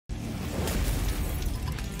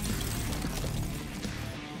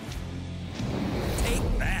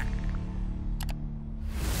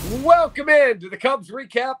Welcome in to the Cubs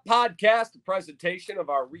Recap Podcast, a presentation of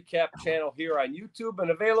our recap channel here on YouTube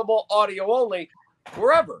and available audio only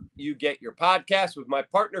wherever you get your podcasts with my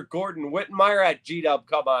partner Gordon Wittenmyer at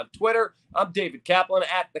GWCub on Twitter. I'm David Kaplan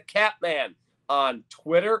at the Capman on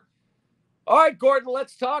Twitter. All right, Gordon,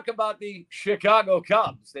 let's talk about the Chicago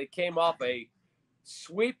Cubs. They came off a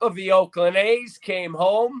sweep of the Oakland A's, came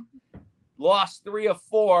home, lost 3 of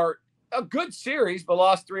 4. A good series, but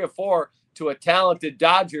lost 3 of 4 to a talented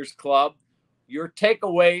Dodgers club. Your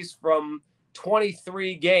takeaways from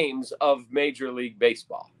 23 games of Major League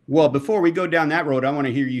Baseball. Well, before we go down that road, I want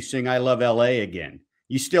to hear you sing I Love LA again.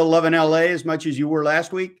 You still loving LA as much as you were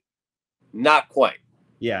last week? Not quite.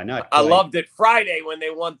 Yeah, not quite. I loved it Friday when they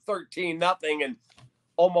won 13-0 and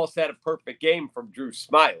almost had a perfect game from Drew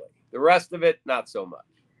Smiley. The rest of it, not so much.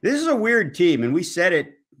 This is a weird team, and we said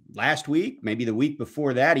it last week, maybe the week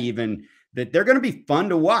before that even, that they're going to be fun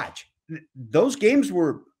to watch. Those games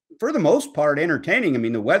were, for the most part, entertaining. I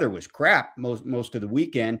mean, the weather was crap most of the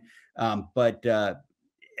weekend, but I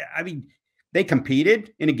mean, they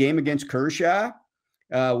competed in a game against Kershaw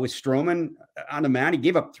with Stroman on the mound. He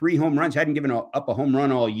gave up 3 home runs, hadn't given up a home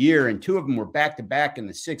run all year, and 2 of them were back-to-back in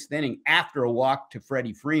the 6th inning after a walk to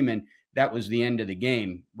Freddie Freeman. That was the end of the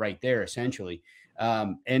game right there, essentially.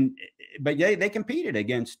 But they competed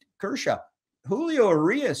against Kershaw. Julio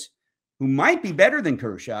Urias, who might be better than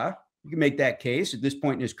Kershaw, you can make that case at this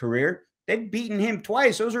point in his career. They've beaten him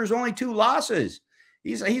twice. Those are his only 2 losses.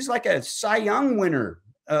 He's like a Cy Young winner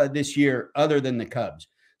this year, other than the Cubs.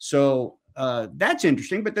 So that's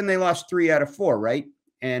interesting. But then they lost 3 out of 4, right?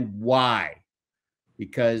 And why?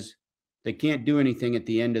 Because they can't do anything at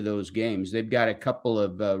the end of those games. They've got a couple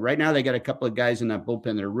of right now. They got a couple of guys in that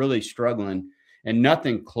bullpen that are really struggling, and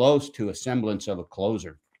nothing close to a semblance of a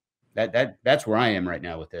closer. That's where I am right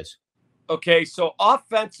now with this. Okay, so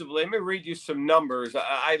offensively, let me read you some numbers.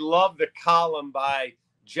 I love the column by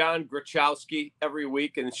John Grachowski every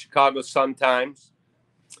week in the Chicago Sun-Times,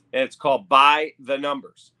 and it's called By the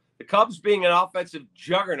Numbers. The Cubs being an offensive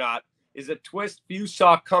juggernaut is a twist few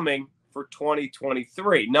saw coming for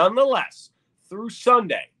 2023. Nonetheless, through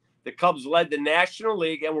Sunday, the Cubs led the National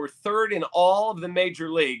League and were 3rd in all of the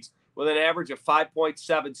major leagues with an average of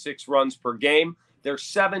 5.76 runs per game. They're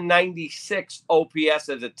 796 OPS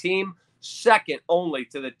as a team, second only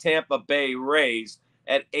to the Tampa Bay Rays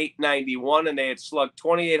at 891, and they had slugged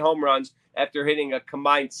 28 home runs after hitting a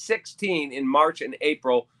combined 16 in March and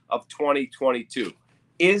April of 2022.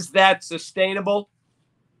 Is that sustainable?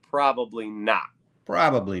 Probably not.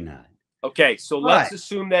 Probably not. Okay, so let's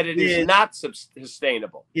assume that it is not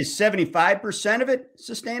sustainable. Is 75% of it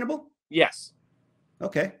sustainable? Yes.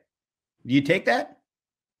 Okay. Do you take that?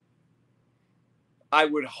 I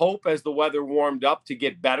would hope as the weather warmed up to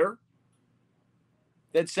get better.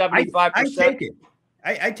 That 75%. I take it.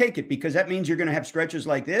 I take it because that means you're going to have stretches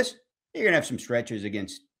like this. You're going to have some stretches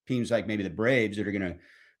against teams like maybe the Braves that are going to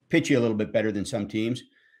pitch you a little bit better than some teams.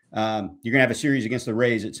 You're going to have a series against the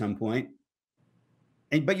Rays at some point.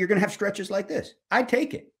 But you're going to have stretches like this. I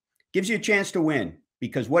take it. Gives you a chance to win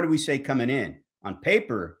because what did we say coming in? On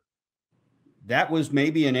paper, that was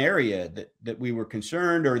maybe an area that we were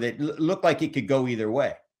concerned or that looked like it could go either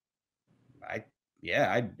way.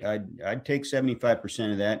 I'd take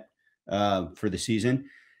 75% of that for the season.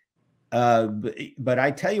 But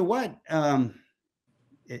I tell you what, as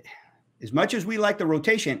much as we like the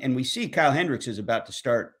rotation, and we see Kyle Hendriks is about to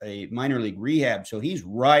start a minor league rehab, so he's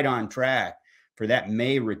right on track for that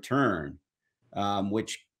May return,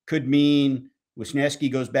 which could mean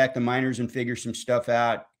Wisniewski goes back to minors and figures some stuff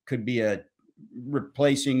out. Could be a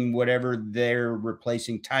replacing whatever they're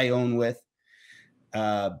replacing Tyone with.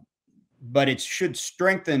 But it should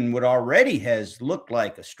strengthen what already has looked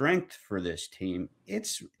like a strength for this team.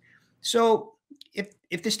 It's so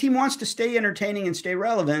if this team wants to stay entertaining and stay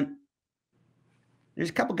relevant,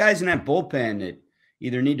 there's a couple guys in that bullpen that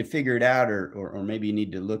either need to figure it out or maybe you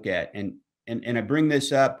need to look at. And I bring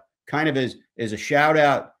this up kind of as a shout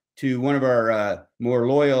out to one of our more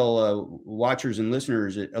loyal watchers and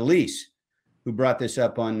listeners, Elise, who brought this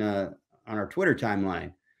up on our Twitter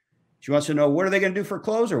timeline. She wants to know, what are they going to do for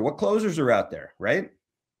closer? What closers are out there, right?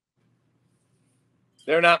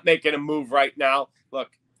 They're not making a move right now. Look,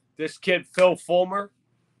 this kid, Phil Fulmer,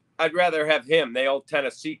 I'd rather have him, the old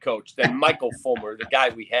Tennessee coach, than Michael Fulmer, the guy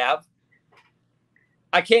we have.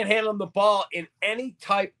 I can't hand him the ball in any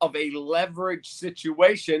type of a leverage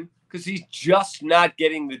situation because he's just not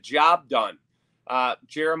getting the job done.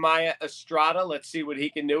 Jeremiah Estrada, let's see what he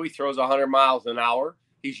can do. He throws 100 miles an hour.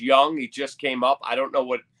 He's young. He just came up. I don't know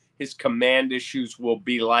what his command issues will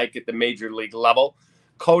be like at the major league level.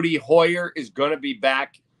 Cody Hoyer is going to be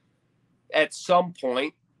back at some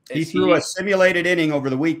point. He threw a simulated inning over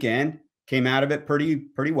the weekend, came out of it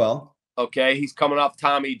pretty well. Okay, he's coming off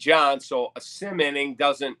Tommy John, so a sim inning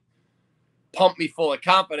doesn't pump me full of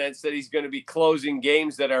confidence that he's going to be closing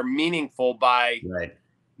games that are meaningful by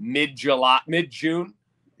mid-July, mid-June.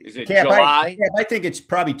 Is it July? I think it's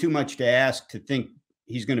probably too much to ask to think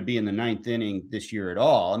he's going to be in the 9th inning this year at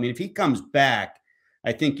all. I mean, if he comes back,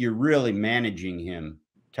 I think you're really managing him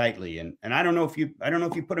tightly. And I don't know if you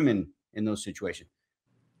put him in those situations.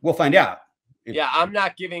 We'll find out. I'm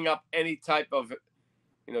not giving up any type of,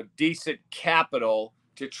 decent capital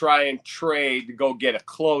to try and trade to go get a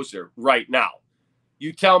closer right now.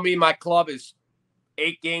 You tell me my club is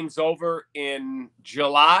 8 games over in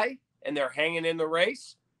July and they're hanging in the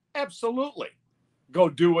race. Absolutely. Go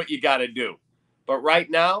do what you got to do. But right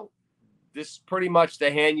now, this is pretty much the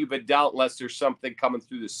hand you've been dealt unless there's something coming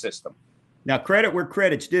through the system. Now, credit where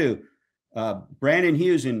credit's due. Brandon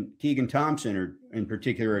Hughes and Keegan Thompson in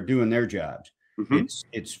particular are doing their jobs. Mm-hmm.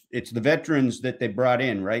 It's the veterans that they brought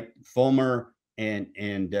in, right? Fulmer and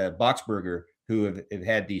Boxberger, who have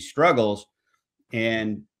had these struggles.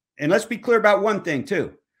 And let's be clear about one thing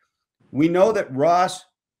too. We know that Ross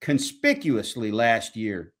conspicuously last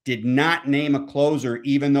year did not name a closer,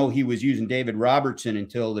 even though he was using David Robertson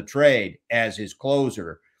until the trade as his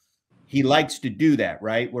closer. He likes to do that,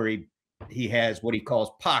 right? Where he has what he calls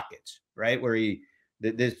pockets, right? Where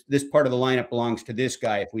this part of the lineup belongs to this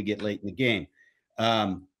guy if we get late in the game.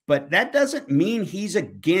 But that doesn't mean he's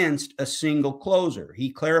against a single closer.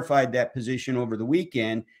 He clarified that position over the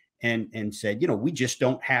weekend and said, we just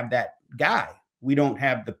don't have that guy. We don't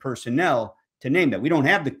have the personnel to name that. We don't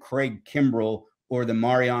have the Craig Kimbrell or the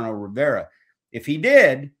Mariano Rivera. If he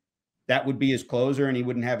did, that would be his closer, and he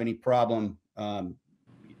wouldn't have any problem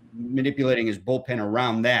manipulating his bullpen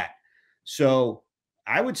around that. So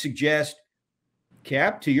I would suggest,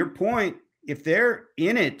 Cap, to your point, if they're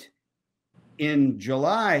in it in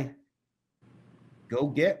July, go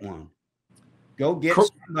get one. Go get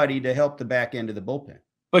somebody to help the back end of the bullpen.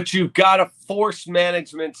 But you've got to force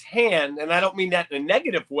management's hand, and I don't mean that in a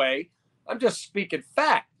negative way. I'm just speaking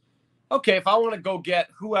fact. Okay, if I want to go get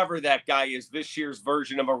whoever that guy is, this year's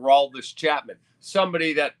version of Aroldis Chapman,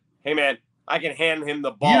 somebody that, hey, man, I can hand him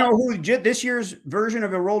the ball. You know who this year's version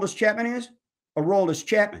of Aroldis Chapman is? Aroldis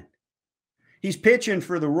Chapman. He's pitching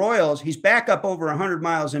for the Royals. He's back up over 100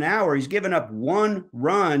 miles an hour. He's given up 1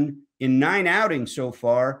 run in 9 outings so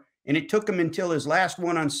far, and it took him until his last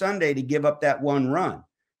one on Sunday to give up that 1 run.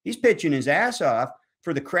 He's pitching his ass off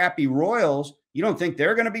for the crappy Royals. You don't think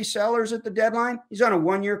they're going to be sellers at the deadline? He's on a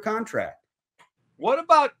 1-year contract. What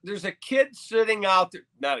about there's a kid sitting out there?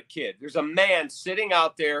 Not a kid. There's a man sitting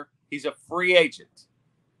out there. He's a free agent.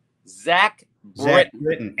 Zach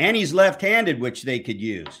Britton. And he's left-handed, which they could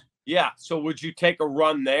use. Yeah. So would you take a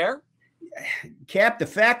run there? Cap, the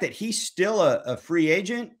fact that he's still a free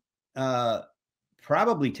agent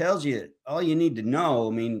probably tells you all you need to know.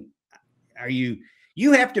 I mean,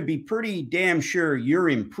 you have to be pretty damn sure you're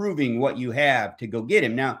improving what you have to go get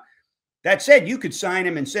him. Now, that said, you could sign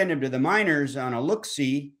him and send him to the minors on a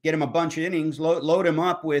look-see, get him a bunch of innings, load him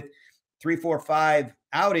up with 3, 4, 5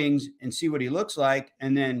 outings and see what he looks like,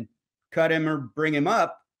 and then cut him or bring him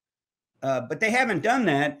up. But they haven't done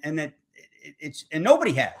that, and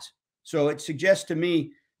nobody has. So it suggests to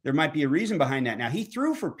me there might be a reason behind that. Now, he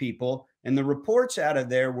threw for people, and the reports out of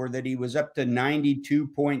there were that he was up to 92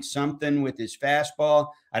 point something with his fastball.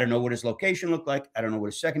 I don't know what his location looked like. I don't know what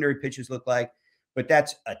his secondary pitches look like, but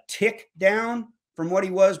that's a tick down from what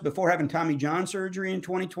he was before having Tommy John surgery in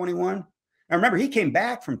 2021. Now, remember, he came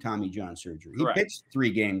back from Tommy John surgery. Correct. He pitched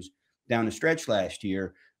 3 games down the stretch last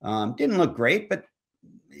year. Didn't look great, but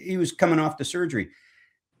he was coming off the surgery.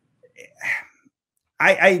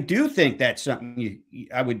 I do think that's something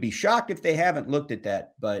I would be shocked if they haven't looked at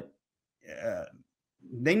that, but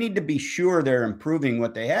they need to be sure they're improving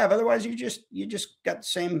what they have. Otherwise, you just got the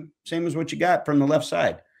same as what you got from the left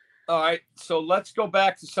side. All right, so let's go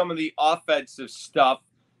back to some of the offensive stuff.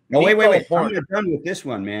 No, wait. I'm not done with this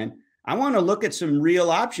one, man. I want to look at some real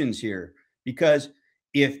options here, because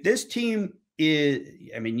if this team is,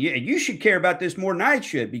 I mean, you should care about this more than I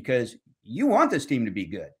should, because you want this team to be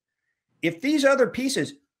good. If these other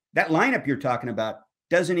pieces, that lineup you're talking about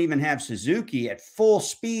doesn't even have Suzuki at full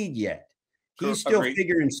speed yet. He's still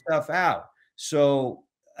figuring stuff out. So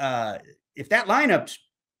if that lineup's,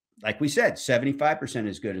 like we said, 75%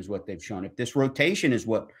 as good as what they've shown, if this rotation is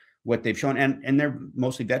what they've shown, and they're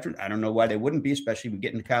mostly veterans, I don't know why they wouldn't be, especially with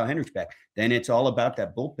getting Kyle Hendriks back, then it's all about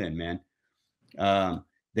that bullpen, man.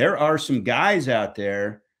 There are some guys out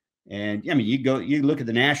there, and I mean, you look at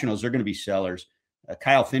the Nationals, they're going to be sellers.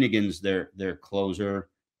 Kyle Finnegan's their closer.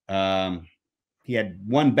 he had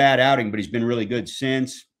one bad outing, but he's been really good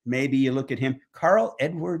since. Maybe you look at him. Carl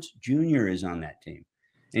Edwards Jr. is on that team,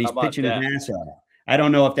 and he's pitching his ass off. I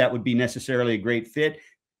don't know if that would be necessarily a great fit.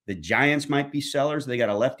 The Giants might be sellers. They got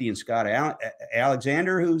a lefty in Scott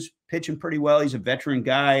Alexander who's pitching pretty well. He's a veteran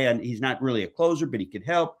guy, and he's not really a closer, but he could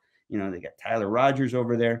help. You know, they got Tyler Rogers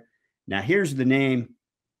over there. Now, here's the name.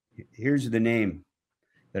 Here's the name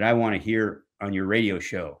that I want to hear on your radio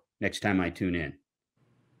show next time I tune in.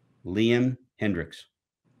 Liam Hendriks.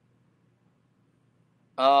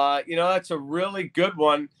 You know, that's a really good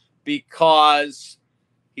one because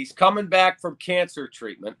he's coming back from cancer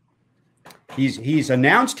treatment. He's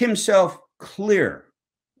announced himself clear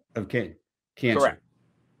of cancer. Correct.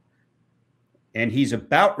 And he's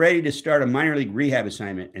about ready to start a minor league rehab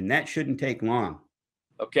assignment, and that shouldn't take long.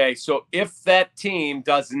 Okay, so if that team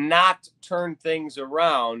does not turn things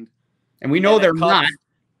around, and we know they're not,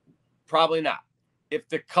 probably not. If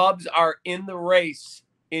the Cubs are in the race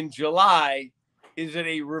in July, is it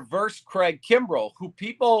a reverse Craig Kimbrell, who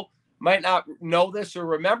people might not know this or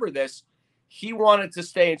remember this? He wanted to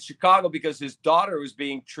stay in Chicago because his daughter was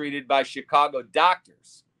being treated by Chicago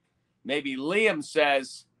doctors. Maybe Liam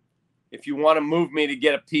says, if you want to move me to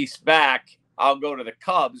get a piece back, I'll go to the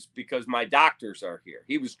Cubs because my doctors are here.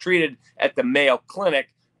 He was treated at the Mayo Clinic,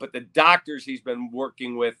 but the doctors he's been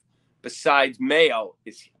working with besides Mayo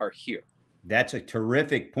are here. That's a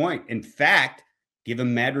terrific point. In fact, give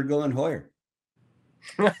him Madrigal and Hoyer.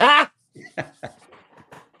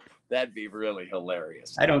 That'd be really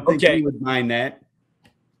hilarious. I don't think he would mind that.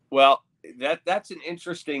 Well, that's an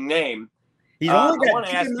interesting name. He's only got, I want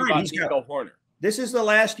to ask you about Nico Hoerner. This is the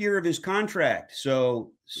last year of his contract.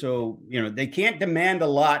 So, you know, they can't demand a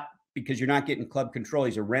lot because you're not getting club control.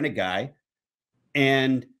 He's a rent guy.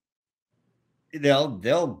 And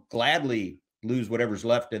they'll gladly lose whatever's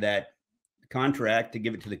left of that contract to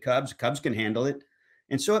give it to the Cubs. The Cubs can handle it.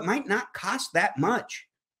 And so it might not cost that much.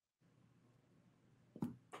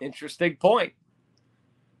 Interesting point.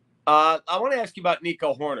 I want to ask you about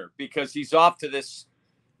Nico Hoerner because he's off to this,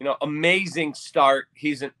 you know, amazing start.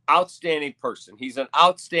 He's an outstanding person. He's an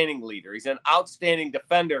outstanding leader. He's an outstanding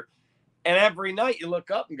defender. And every night you look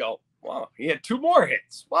up and go, wow, he had 2 more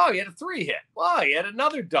hits. Wow, he had a 3 hit. Wow, he had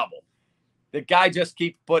another double. The guy just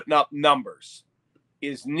keeps putting up numbers.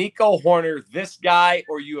 Is Nico Hoerner this guy,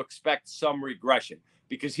 or you expect some regression?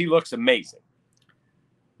 Because he looks amazing.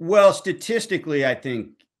 Well, statistically, I think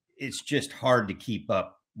it's just hard to keep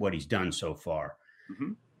up what he's done so far.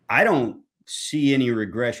 Mm-hmm. I don't see any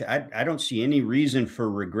regression. I don't see any reason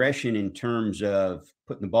for regression in terms of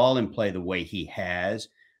putting the ball in play the way he has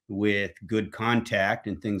with good contact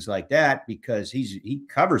and things like that, because he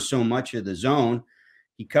covers so much of the zone.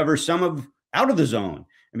 He covers some of out of the zone.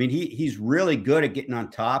 I mean, he's really good at getting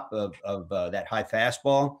on top of that high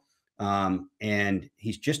fastball. And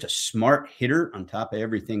he's just a smart hitter on top of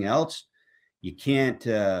everything else. You can't,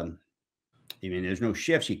 I mean, there's no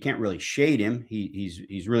shifts. You can't really shade him.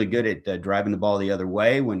 He's really good at driving the ball the other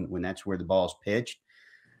way when that's where the ball's pitched.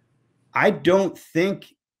 I don't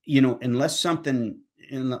think, you know, unless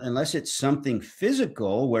it's something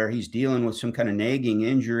physical where he's dealing with some kind of nagging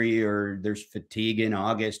injury or there's fatigue in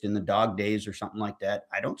August in the dog days or something like that,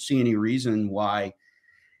 I don't see any reason why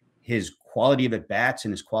his quality of at bats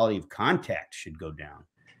and his quality of contact should go down.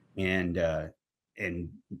 And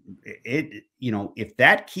it, you know, if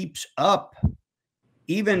that keeps up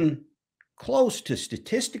even close to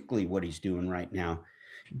statistically what he's doing right now,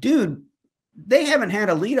 dude, they haven't had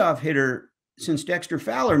a leadoff hitter since Dexter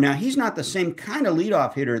Fowler. Now, he's not the same kind of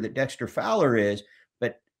leadoff hitter that Dexter Fowler is,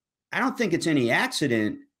 but I don't think it's any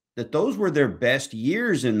accident that those were their best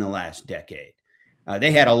years in the last decade.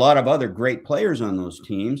 They had a lot of other great players on those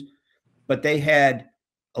teams, but they had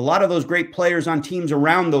a lot of those great players on teams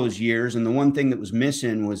around those years. And the one thing that was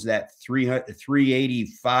missing was that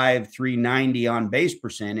 385, 390 on base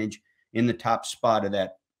percentage in the top spot of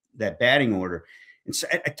that batting order. And so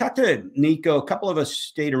I talked to Nico. A couple of us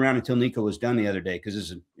stayed around until Nico was done the other day, because this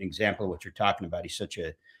is an example of what you're talking about.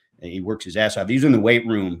 He works his ass off. He was in the weight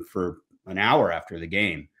room for an hour after the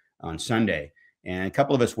game on Sunday. And a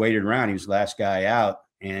couple of us waited around. He was the last guy out,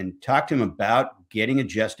 and talked to him about getting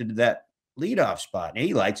adjusted to that leadoff spot. And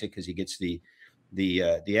he likes it because he gets the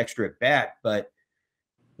extra at bat. But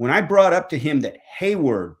when I brought up to him that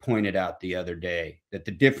Hayward pointed out the other day that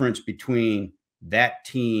the difference between that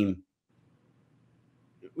team,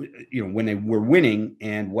 you know, when they were winning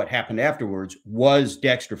and what happened afterwards was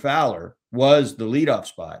Dexter Fowler was the leadoff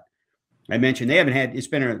spot. I mentioned it's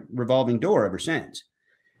been a revolving door ever since.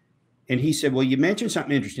 And he said, well, you mentioned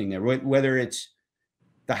something interesting there, whether it's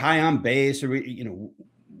the high on base or, you know,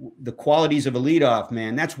 the qualities of a leadoff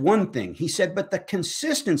man, that's one thing. He said, but the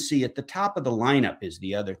consistency at the top of the lineup is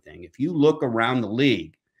the other thing. If you look around the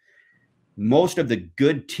league, most of the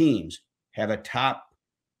good teams have a top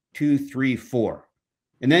 2, 3, 4.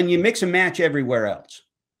 And then you mix and match everywhere else.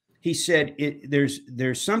 He said,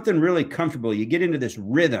 there's something really comfortable. You get into this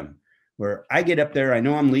rhythm where I get up there, I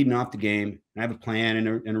know I'm leading off the game, I have a plan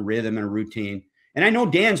and a rhythm and a routine. And I know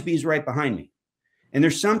Dansby's right behind me. And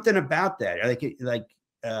there's something about that.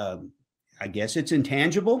 I guess it's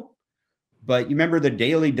intangible, but you remember the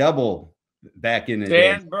daily double back in the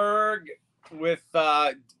day. Danberg with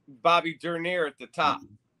Bobby Dernier at the top.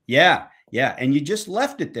 Yeah. And you just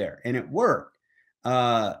left it there and it worked.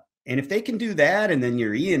 And if they can do that, and then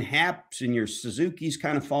your Ian Happs and your Suzuki's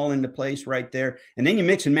kind of fall into place right there, and then you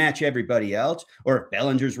mix and match everybody else, or if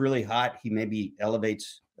Bellinger's really hot, he maybe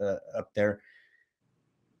elevates up there.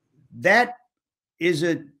 That is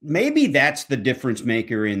maybe that's the difference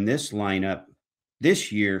maker in this lineup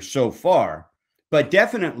this year so far. But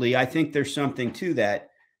definitely, I think there's something to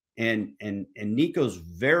that, and Nico's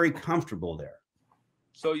very comfortable there.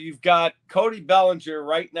 So you've got Cody Bellinger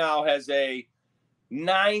right now has a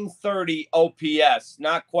 930 OPS,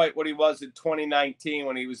 not quite what he was in 2019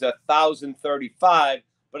 when he was 1,035,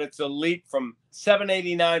 but it's a leap from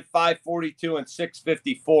 789, 542, and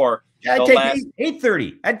 654. I'd take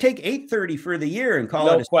 830. I'd take 830 for the year and call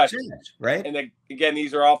it a question, success, right? And again,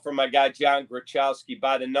 these are all from my guy John Grachowski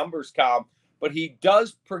by the numbers column, but he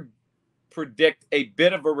does predict a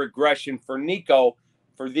bit of a regression for Nico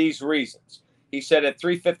for these reasons. He said at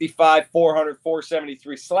 355, 400,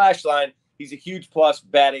 473 slash line, he's a huge plus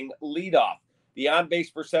batting leadoff. The on-base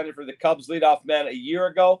percentage for the Cubs leadoff man a year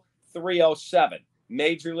ago, 307.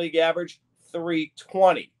 Major league average,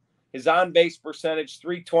 320. His on-base percentage,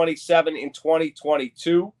 327 in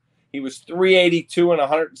 2022. He was 382 in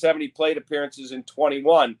 170 plate appearances in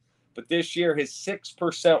 21. But this year, his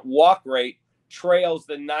 6% walk rate trails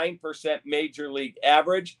the 9% major league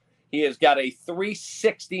average. He has got a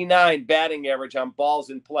 369 batting average on balls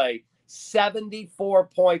in play, 74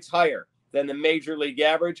 points higher than the major league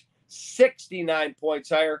average, 69 points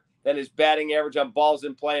higher than his batting average on balls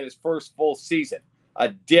in play in his first full season. A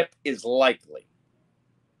dip is likely.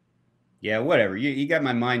 Yeah, whatever. You got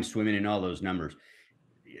my mind swimming in all those numbers.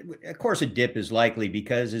 Of course, a dip is likely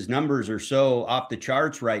because his numbers are so off the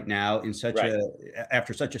charts right now in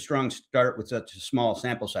after such a strong start with such a small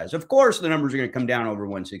sample size. Of course, the numbers are going to come down over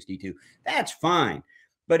 162. That's fine.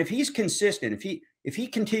 But if he's consistent, if he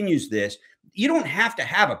continues this, you don't have to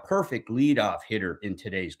have a perfect leadoff hitter in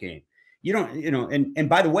today's game. You don't, and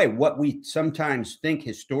by the way, what we sometimes think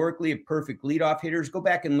historically of perfect leadoff hitters, go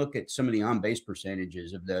back and look at some of the on-base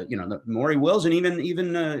percentages of the Maury Wills and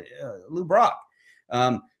even Lou Brock.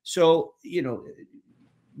 So,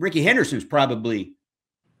 Ricky Henderson's probably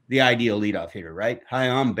the ideal leadoff hitter, right? High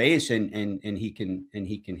on base and he can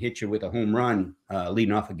hit you with a home run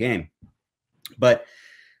leading off a game. But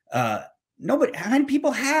nobody, how many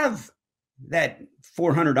people have that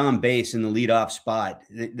 400 on base in the leadoff spot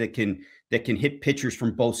that can hit pitchers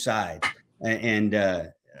from both sides and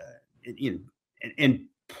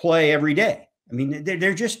play every day? I mean,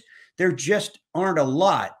 there just aren't a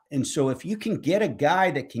lot. And so if you can get a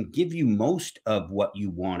guy that can give you most of what you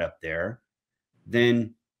want up there,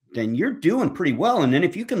 then you're doing pretty well. And then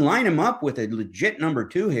if you can line him up with a legit number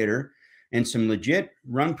 2 hitter and some legit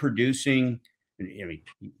run producing,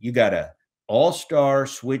 you got a all-star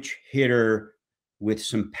switch hitter with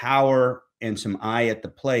some power and some eye at the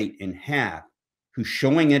plate in Happ, who's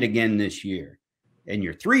showing it again this year, and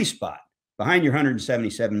your 3 spot behind your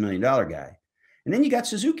 $177 million guy. And then you got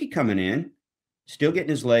Suzuki coming in, still getting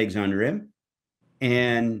his legs under him,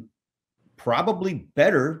 and probably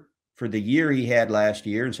better for the year he had last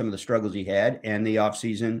year and some of the struggles he had and the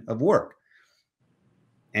offseason of work.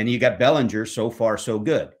 And you got Bellinger, so far so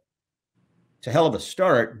good. It's a hell of a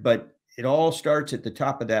start, but it all starts at the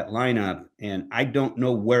top of that lineup, and I don't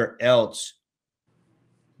know where else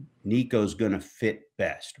Nico's going to fit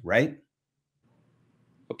best, right?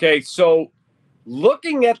 Okay, so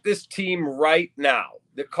looking at this team right now,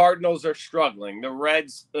 the Cardinals are struggling. The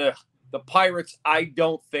Reds, the Pirates, I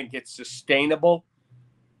don't think it's sustainable.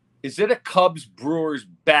 Is it a Cubs-Brewers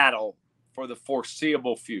battle for the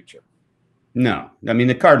foreseeable future? No. I mean,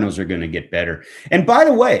 the Cardinals are going to get better. And by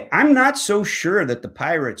the way, I'm not so sure that the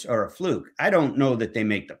Pirates are a fluke. I don't know that they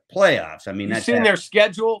make the playoffs. I mean, you've seen their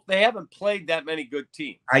schedule. They haven't played that many good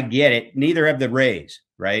teams. I get it. Neither have the Rays,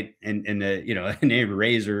 right? And the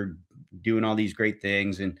Rays are doing all these great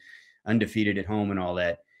things and undefeated at home and all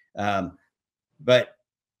that. But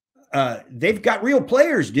they've got real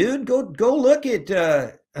players, dude. Go look at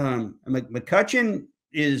McCutchen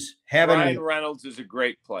is having Ryan Reynolds is a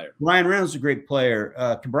great player. Ryan Reynolds is a great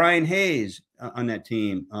player. Brian Hayes on that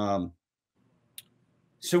team.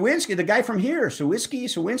 Sawinski, the guy from here,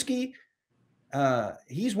 Sawinski,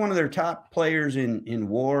 he's one of their top players in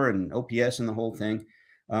WAR and OPS and the whole thing.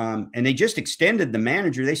 And they just extended the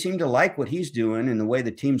manager. They seem to like what he's doing and the way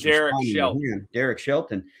the team's responding to him, Derek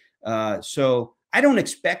Shelton. So I don't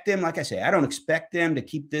expect them, like I say, I don't expect them to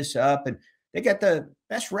keep this up. And they got the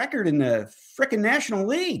best record in the frickin' National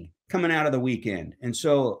League coming out of the weekend. And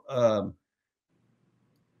so,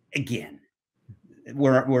 again,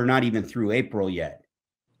 we're not even through April yet.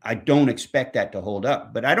 I don't expect that to hold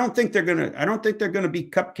up, but I don't think they're gonna be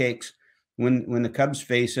cupcakes when the Cubs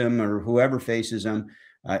face them or whoever faces them.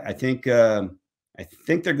 I think they're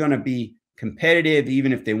going to be competitive,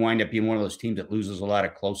 even if they wind up being one of those teams that loses a lot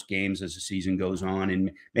of close games as the season goes on,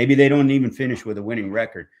 and maybe they don't even finish with a winning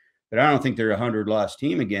record. But I don't think they're a 100-loss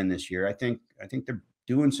team again this year. I think they're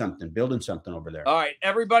doing something, building something over there. All right,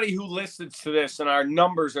 everybody who listens to this, and our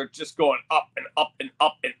numbers are just going up and up and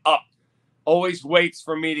up and up, always waits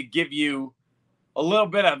for me to give you a little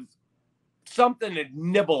bit of something to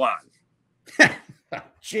nibble on.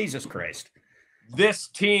 Jesus Christ. This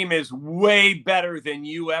team is way better than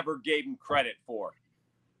you ever gave them credit for.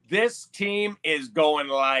 This team is going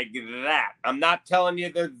like that. I'm not telling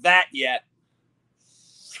you they're that yet.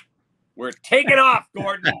 We're taking off,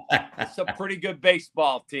 Gordon. It's a pretty good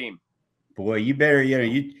baseball team. Boy, you better,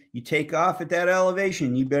 you take off at that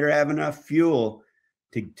elevation. You better have enough fuel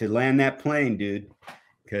to land that plane, dude,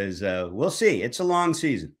 because we'll see. It's a long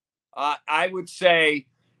season. I would say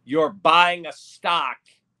you're buying a stock.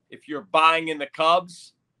 If you're buying in the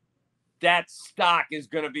Cubs, that stock is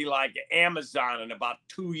going to be like Amazon in about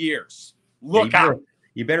 2 years. Look out.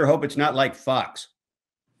 You better hope it's not like Fox.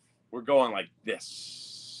 We're going like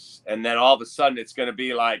this. And then all of a sudden it's going to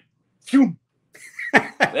be like, phew,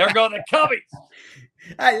 there go the Cubbies.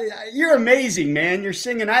 You're amazing, man. You're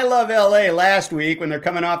singing I Love LA last week when they're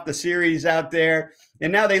coming off the series out there.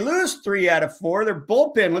 And now they lose 3 out of 4. Their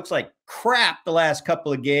bullpen looks like crap the last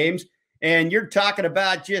couple of games. And you're talking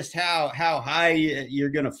about just how high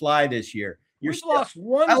you're going to fly this year. We've lost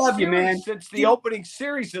one I love you, man. Since the opening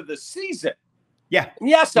series of the season. Yeah. And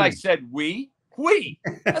yes, I said we.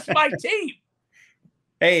 That's my team.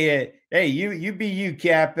 Hey, you be you,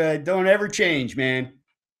 Cap. Don't ever change, man.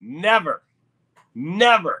 Never.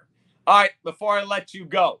 All right, before I let you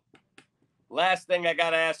go, last thing I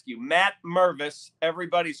got to ask you. Matt Mervis,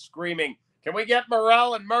 everybody's screaming, can we get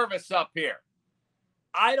Morel and Mervis up here?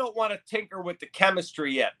 I don't want to tinker with the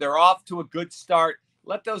chemistry yet. They're off to a good start.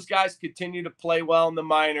 Let those guys continue to play well in the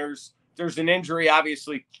minors. There's an injury.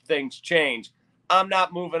 Obviously, things change. I'm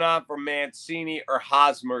not moving on from Mancini or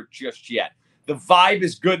Hosmer just yet. The vibe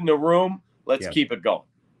is good in the room. Let's keep it going.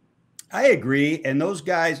 I agree. And those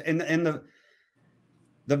guys and the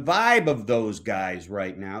vibe of those guys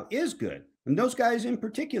right now is good. And those guys in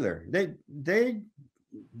particular,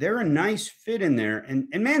 they're a nice fit in there. And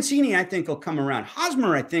Mancini, I think, will come around.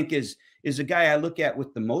 Hosmer, I think, is a guy I look at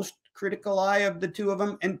with the most critical eye of the two of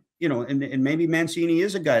them. And, and maybe Mancini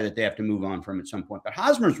is a guy that they have to move on from at some point. But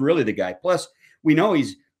Hosmer's really the guy. Plus, we know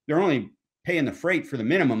they're only paying the freight for the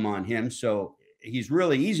minimum on him. So he's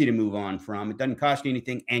really easy to move on from. It doesn't cost you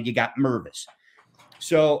anything. And you got Mervis.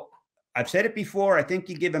 So I've said it before. I think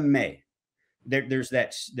you give him May. There's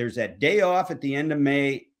that day off at the end of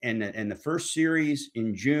May and the first series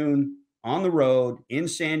in June on the road in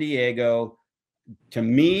San Diego. To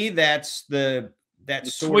me, that's the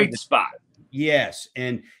sweet spot. Yes.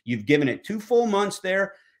 And you've given it 2 full months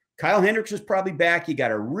there. Kyle Hendriks is probably back. You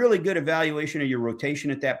got a really good evaluation of your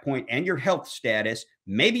rotation at that point and your health status.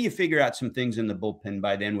 Maybe you figure out some things in the bullpen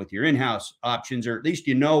by then with your in-house options, or at least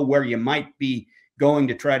you know where you might be going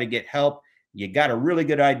to try to get help. You got a really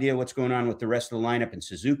good idea what's going on with the rest of the lineup, and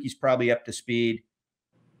Suzuki's probably up to speed.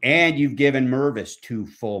 And you've given Mervis 2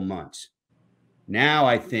 full months. Now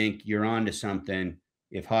I think you're on to something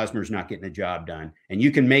if Hosmer's not getting the job done. And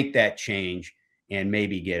you can make that change and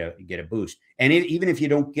maybe get a boost. And even if you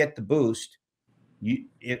don't get the boost,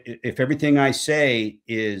 if everything I say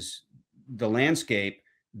is the landscape,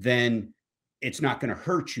 then it's not going to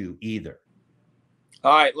hurt you either.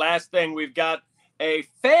 All right, last thing, we've got a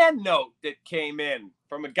fan note that came in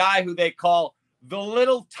from a guy who they call the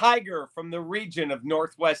Little Tiger from the region of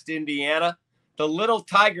Northwest Indiana. The Little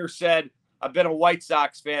Tiger said, I've been a White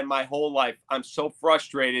Sox fan my whole life. I'm so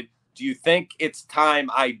frustrated. Do you think it's time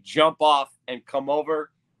I jump off and come over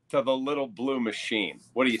to the Little Blue Machine?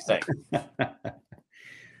 What do you think?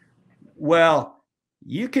 Well,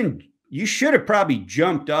 you should have probably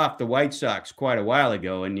jumped off the White Sox quite a while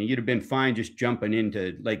ago, and you'd have been fine just jumping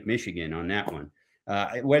into Lake Michigan on that one.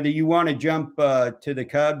 Whether you want to jump to the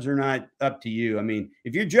Cubs or not, up to you. I mean,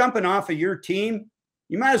 if you're jumping off of your team,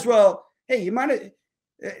 you might as well. Hey, you might.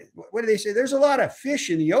 What do they say? There's a lot of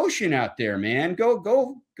fish in the ocean out there, man.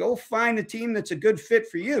 Go find a team that's a good fit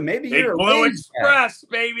for you. Maybe you're a Blue Rays Express,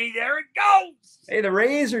 guy. baby. There it goes. Hey, the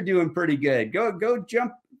Rays are doing pretty good. Go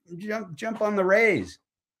jump on the Rays.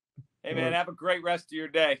 Hey, man, have a great rest of your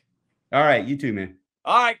day. All right, you too, man.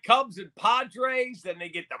 All right, Cubs and Padres. Then they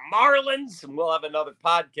get the Marlins, and we'll have another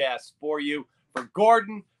podcast for you. For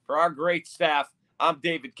Gordon, for our great staff, I'm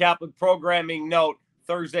David Kaplan. Programming note,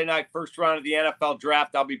 Thursday night, first round of the NFL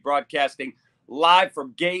draft. I'll be broadcasting live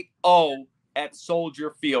from Gate O at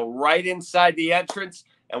Soldier Field, right inside the entrance,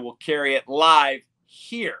 and we'll carry it live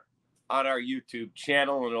here on our YouTube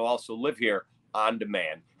channel, and it'll also live here on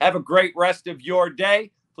demand. Have a great rest of your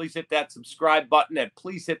day. Please hit that subscribe button, and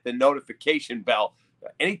please hit the notification bell.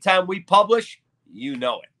 Anytime we publish, you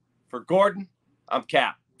know it. For Gordon, I'm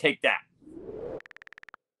Cap. Take that.